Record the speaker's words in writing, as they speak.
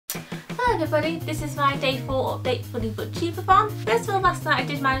everybody, this is my day 4 update for the BookTubeAthon. First of all, last night I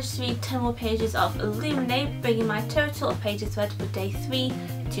did manage to read 10 more pages of Illuminate, bringing my total of pages read for day 3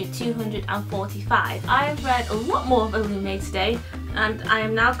 to 245. I have read a lot more of Illuminate today, and I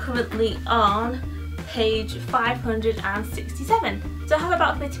am now currently on page 567. So I have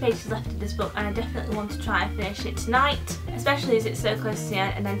about 30 pages left in this book, and I definitely want to try and finish it tonight, especially as it's so close to the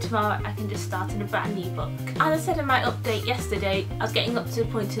end, and then tomorrow I can just start in a brand new book. As I said in my update yesterday, I was getting up to a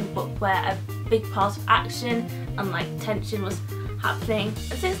point in the book where a big part of action and like tension was happening,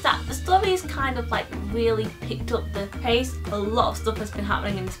 and since that the story is kind of like really picked up the pace. A lot of stuff has been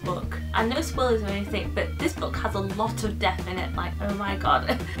happening in this book, and no spoilers or anything, but this book has a lot of death in it, like oh my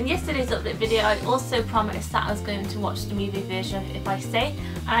god. In yesterday's update video I also promised that I was going to watch the movie version of If I Stay,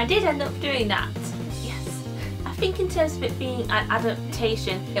 and I did end up doing that. Yes, I think in terms of it being an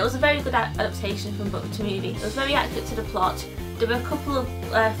adaptation, it was a very good adaptation from book to movie. It was very accurate to the plot. There were a couple of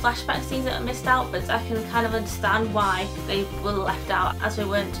flashback scenes that I missed out, but I can kind of understand why they were left out, as they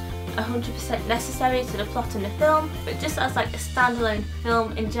weren't 100% necessary to the plot in the film. But just as like a standalone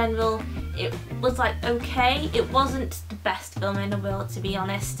film in general, it was like okay. It wasn't the best film in the world, to be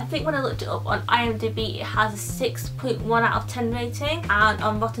honest. I think when I looked it up on IMDb, it has a 6.1 out of 10 rating, and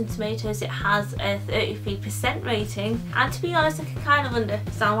on Rotten Tomatoes it has a 33% rating. And to be honest, I can kind of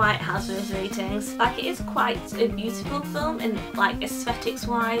understand why it has those ratings. Like, it is quite a beautiful film in like aesthetics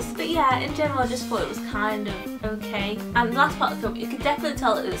wise, but yeah, in general I just thought it was kind of okay. And the last part of the film, you could definitely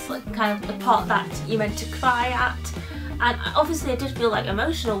tell it was like kind of the part that you're meant to cry at. And obviously I did feel like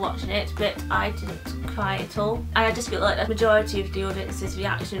emotional watching it, but I didn't cry at all. And I just feel like the majority of the audience's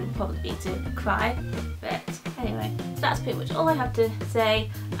reaction would probably be to cry. But anyway, so that's pretty much all I have to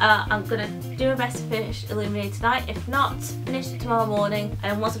say. I'm gonna do my best to finish Illuminate tonight. If not, finish it tomorrow morning.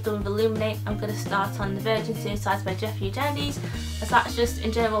 And once I've done with Illuminate, I'm gonna start on The Virgin Suicides by Jeffrey Eugenides, as that's just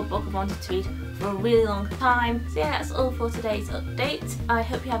in general a book I've wanted to read for a really long time. So yeah, that's all for today's update. I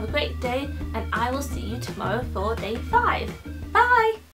hope you have a great day, and I will see you tomorrow for day 5. Bye!